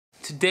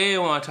Today I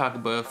want to talk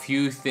about a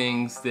few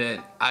things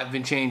that I've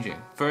been changing.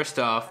 First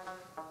off,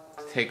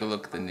 take a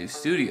look at the new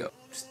studio.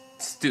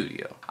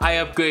 I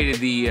upgraded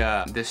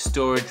the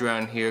storage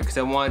around here because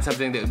I wanted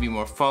something that would be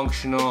more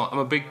functional. I'm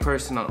a big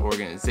person on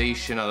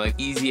organization. I like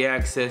easy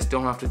access,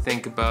 don't have to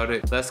think about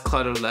it. Less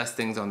clutter, less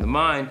things on the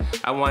mind.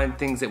 I wanted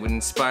things that would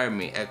inspire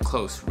me at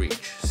close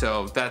reach.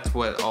 So that's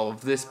what all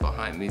of this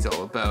behind me is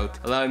all about.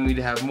 Allowing me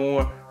to have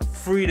more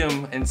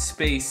freedom and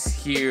space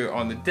here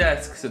on the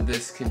desk so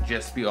this can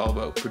just be all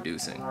about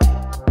producing.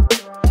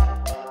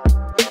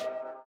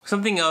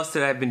 Something else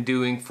that I've been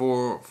doing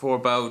for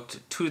about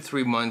 2 to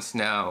 3 months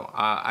now,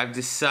 I've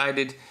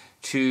decided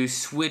to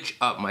switch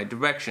up my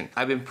direction.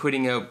 I've been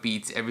putting out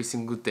beats every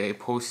single day,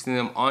 posting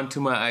them onto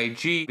my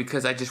IG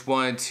because I just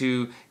wanted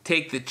to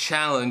take the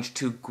challenge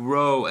to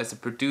grow as a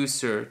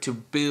producer, to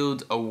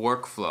build a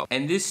workflow.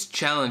 And this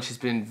challenge has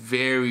been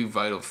very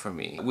vital for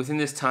me. Within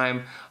this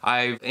time,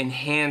 I've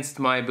enhanced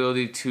my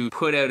ability to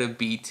put out a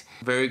beat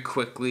very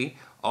quickly.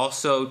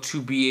 Also,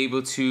 to be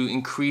able to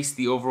increase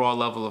the overall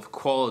level of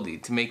quality,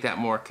 to make that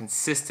more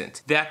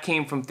consistent. That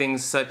came from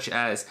things such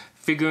as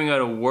figuring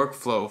out a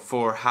workflow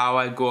for how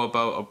I go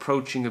about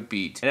approaching a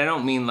beat. And I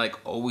don't mean like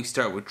always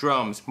start with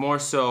drums, more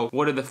so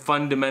what are the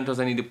fundamentals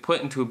I need to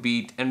put into a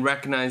beat and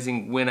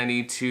recognizing when I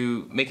need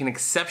to make an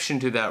exception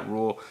to that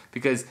rule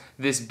because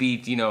this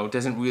beat, you know,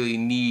 doesn't really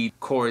need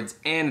chords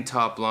and a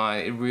top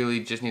line, it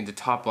really just needs a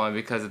top line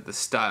because of the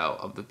style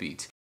of the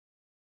beat.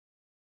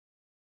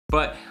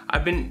 But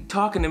I've been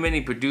talking to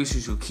many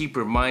producers who keep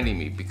reminding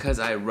me, because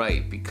I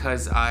write,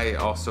 because I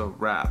also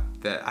rap,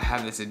 that I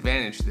have this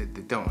advantage that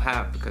they don't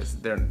have because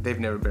they've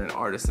never been an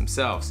artist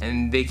themselves.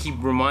 And they keep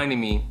reminding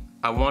me,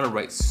 I want to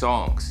write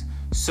songs.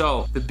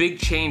 So the big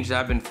change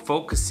that I've been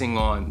focusing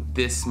on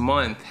this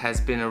month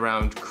has been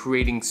around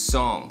creating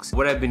songs.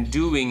 What I've been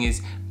doing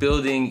is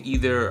building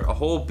either a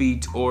whole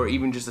beat or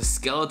even just a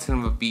skeleton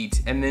of a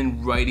beat and then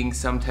writing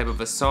some type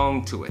of a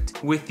song to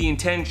it, with the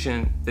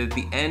intention that at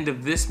the end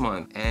of this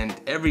month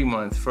and every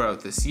month throughout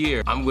this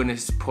year, I'm going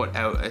to put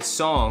out a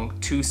song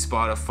to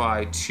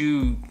Spotify,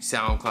 to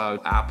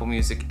SoundCloud, Apple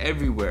Music,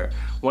 everywhere.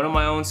 One of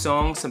my own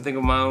songs, something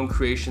of my own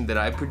creation that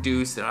I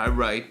produce, that I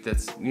write,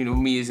 that's, you know,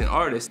 me as an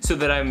artist, so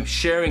that I'm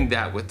sharing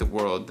that with the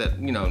world, that,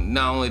 you know,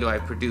 not only do I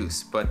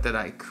produce, but that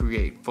I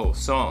create full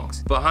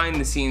songs. Behind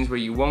the scenes where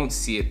you won't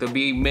see it, there'll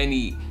be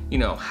many, you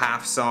know,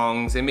 half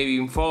songs and maybe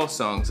even full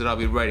songs that I'll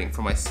be writing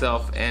for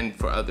myself and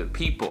for other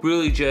people.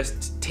 Really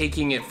just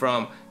taking it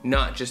from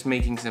not just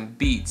making some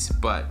beats,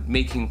 but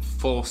making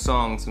full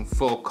songs and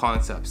full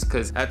concepts,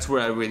 because that's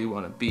where I really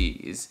want to be,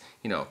 is,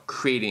 you know,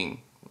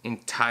 creating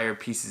entire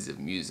pieces of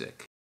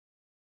music.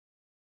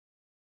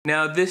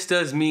 Now this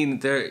does mean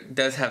that there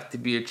does have to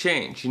be a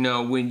change. You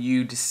know, when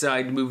you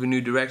decide to move a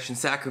new direction,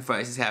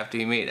 sacrifices have to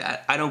be made.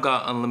 I don't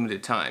got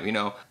unlimited time, you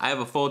know. I have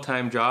a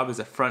full-time job as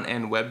a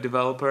front-end web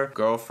developer,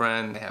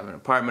 girlfriend, I have an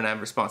apartment, I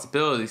have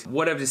responsibilities.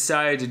 What I've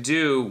decided to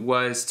do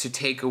was to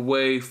take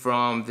away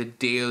from the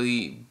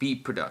daily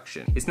beat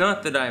production. It's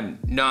not that I'm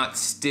not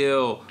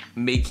still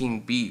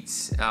making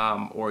beats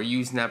or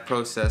using that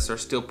process or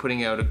still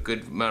putting out a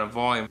good amount of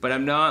volume, but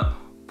I'm not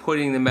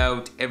putting them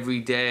out every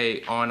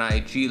day on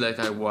IG like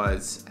I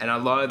was. And a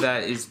lot of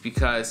that is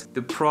because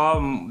the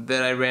problem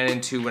that I ran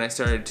into when I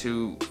started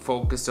to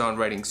focus on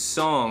writing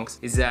songs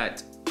is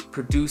that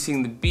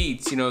producing the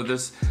beats, you know,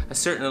 there's a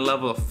certain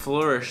level of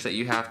flourish that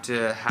you have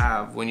to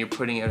have when you're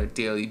putting out a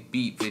daily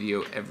beat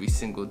video every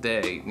single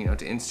day, you know,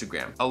 to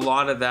Instagram. A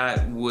lot of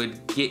that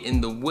would get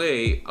in the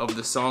way of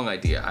the song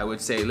idea. I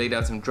would say lay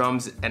down some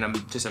drums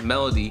and just a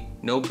melody,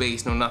 no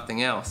bass, no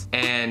nothing else.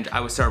 And I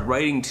would start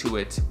writing to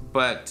it,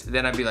 but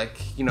then I'd be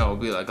like, you know, it'd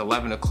be like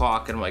 11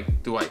 o'clock and I'm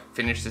like, do I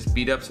finish this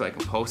beat up so I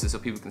can post it so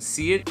people can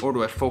see it? Or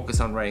do I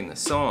focus on writing the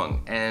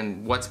song?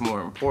 And what's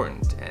more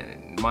important?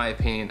 And in my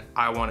opinion,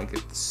 I want to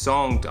get the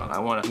song done. I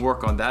want to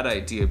work on that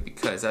idea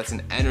because that's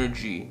an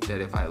energy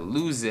that if I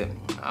lose it,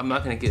 I'm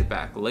not going to get it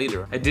back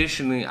later.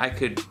 Additionally, I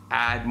could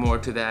add more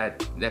to that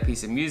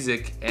piece of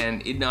music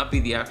and it not be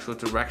the actual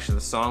direction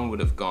the song would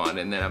have gone,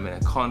 and then I'm in a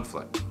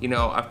conflict. You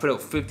know, I've put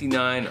out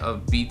 59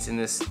 of beats in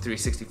this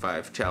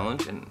 365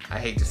 challenge, and I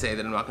hate to say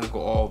that I'm not going to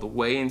go all the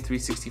way in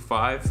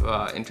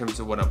 365 in terms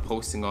of what I'm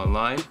posting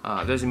online.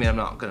 Doesn't mean I'm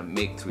not going to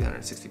make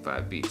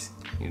 365 beats.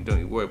 You know, don't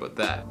even worry about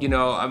that. You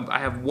know, I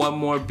have one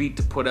more beat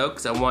to put out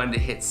because I wanted to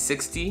hit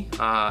 60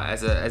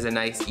 as a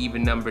nice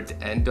even number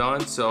to end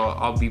on, so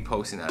I'll be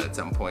posting that at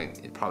some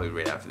point, probably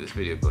right after this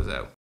video goes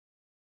out.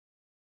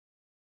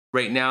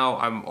 Right now,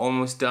 I'm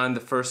almost done. The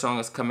first song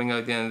is coming out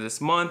at the end of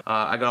this month.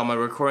 I got all my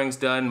recordings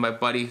done. My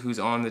buddy who's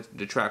on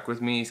the track with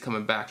me is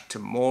coming back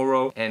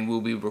tomorrow, and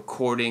we'll be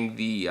recording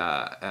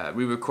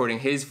re-recording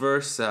his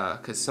verse,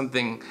 because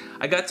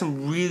I got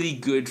some really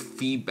good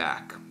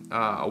feedback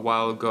a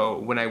while ago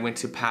when I went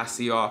to Pass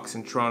the Aux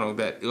in Toronto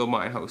that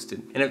Illmind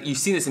hosted. And you've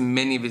seen this in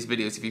many of his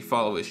videos if you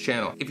follow his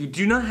channel. If you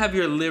do not have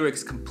your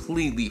lyrics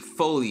completely,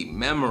 fully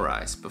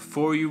memorized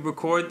before you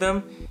record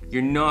them,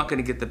 you're not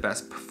gonna get the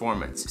best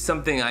performance.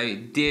 Something I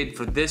did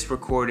for this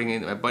recording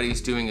and my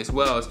buddy's doing as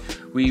well is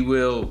we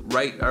will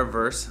write our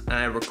verse and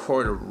I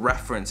record a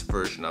reference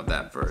version of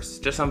that verse.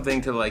 Just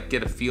something to like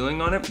get a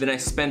feeling on it. Then I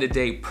spend a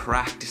day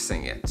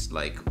practicing it,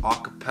 like a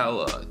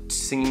cappella,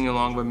 singing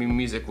along with me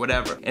music,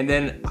 whatever. And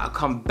then I'll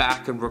come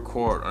back and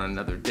record on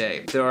another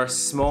day. There are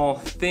small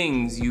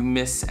things you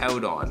miss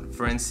out on.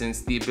 For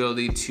instance, the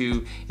ability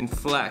to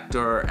inflect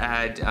or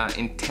add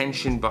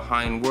intention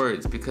behind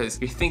words because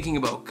you're thinking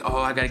about, oh,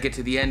 I gotta get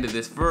to the end of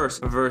this verse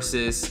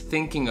versus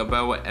thinking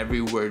about what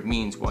every word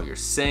means while you're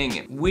saying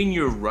it. When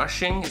you're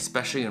rushing,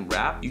 especially in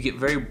rap, you get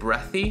very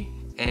breathy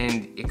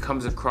and it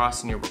comes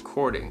across in your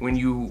recording. When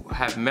you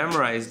have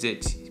memorized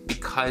it,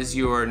 because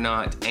you're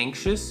not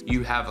anxious,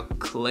 you have a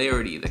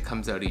clarity that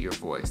comes out of your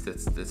voice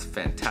that's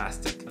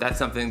fantastic. That's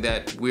something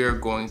that we're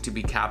going to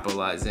be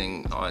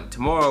capitalizing on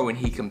tomorrow when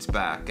he comes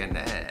back and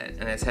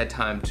has had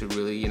time to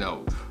really, you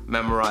know,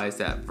 memorize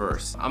that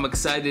verse. I'm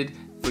excited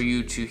for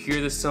you to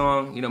hear the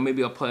song. You know,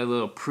 maybe I'll play a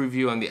little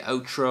preview on the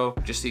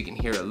outro just so you can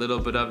hear a little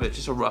bit of it,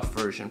 just a rough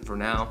version for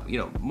now. You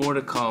know, more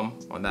to come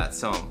on that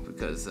song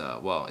because,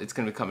 well, it's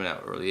gonna be coming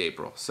out early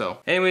April. So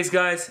anyways,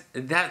 guys,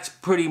 that's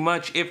pretty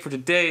much it for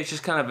today. It's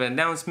just kind of an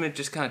announcement,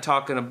 just kind of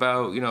talking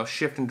about, you know,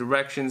 shifting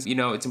directions. You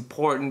know, it's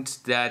important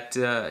that,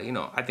 you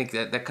know, I think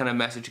that kind of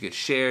message gets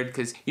shared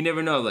because you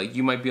never know, like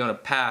you might be on a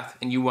path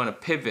and you want to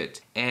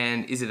pivot.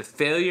 And is it a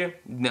failure?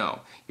 No,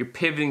 you're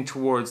pivoting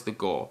towards the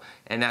goal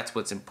and that's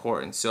what's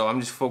important. So I'm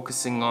just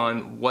focusing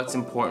on what's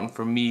important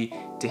for me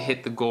to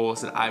hit the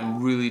goals that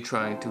I'm really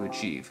trying to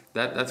achieve.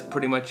 That's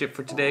pretty much it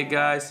for today,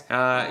 guys.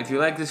 If you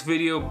like this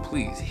video,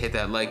 please hit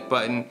that like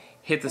button,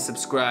 hit the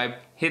subscribe,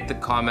 hit the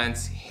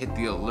comments, hit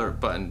the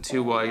alert button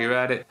too while you're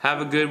at it. Have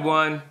a good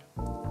one.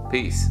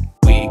 Peace.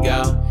 We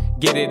go,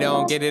 get it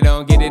on, get it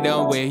on, get it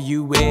on where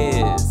you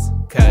is.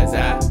 Cause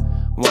I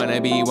wanna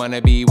be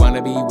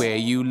where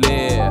you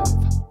live.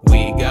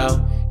 We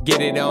go,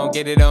 get it on,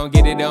 get it on,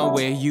 get it on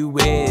where you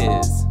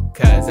is.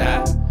 Cause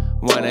I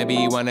wanna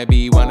be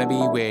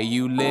where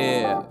you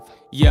live.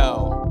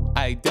 Yo,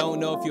 I don't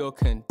know if you'll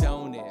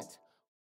condone it.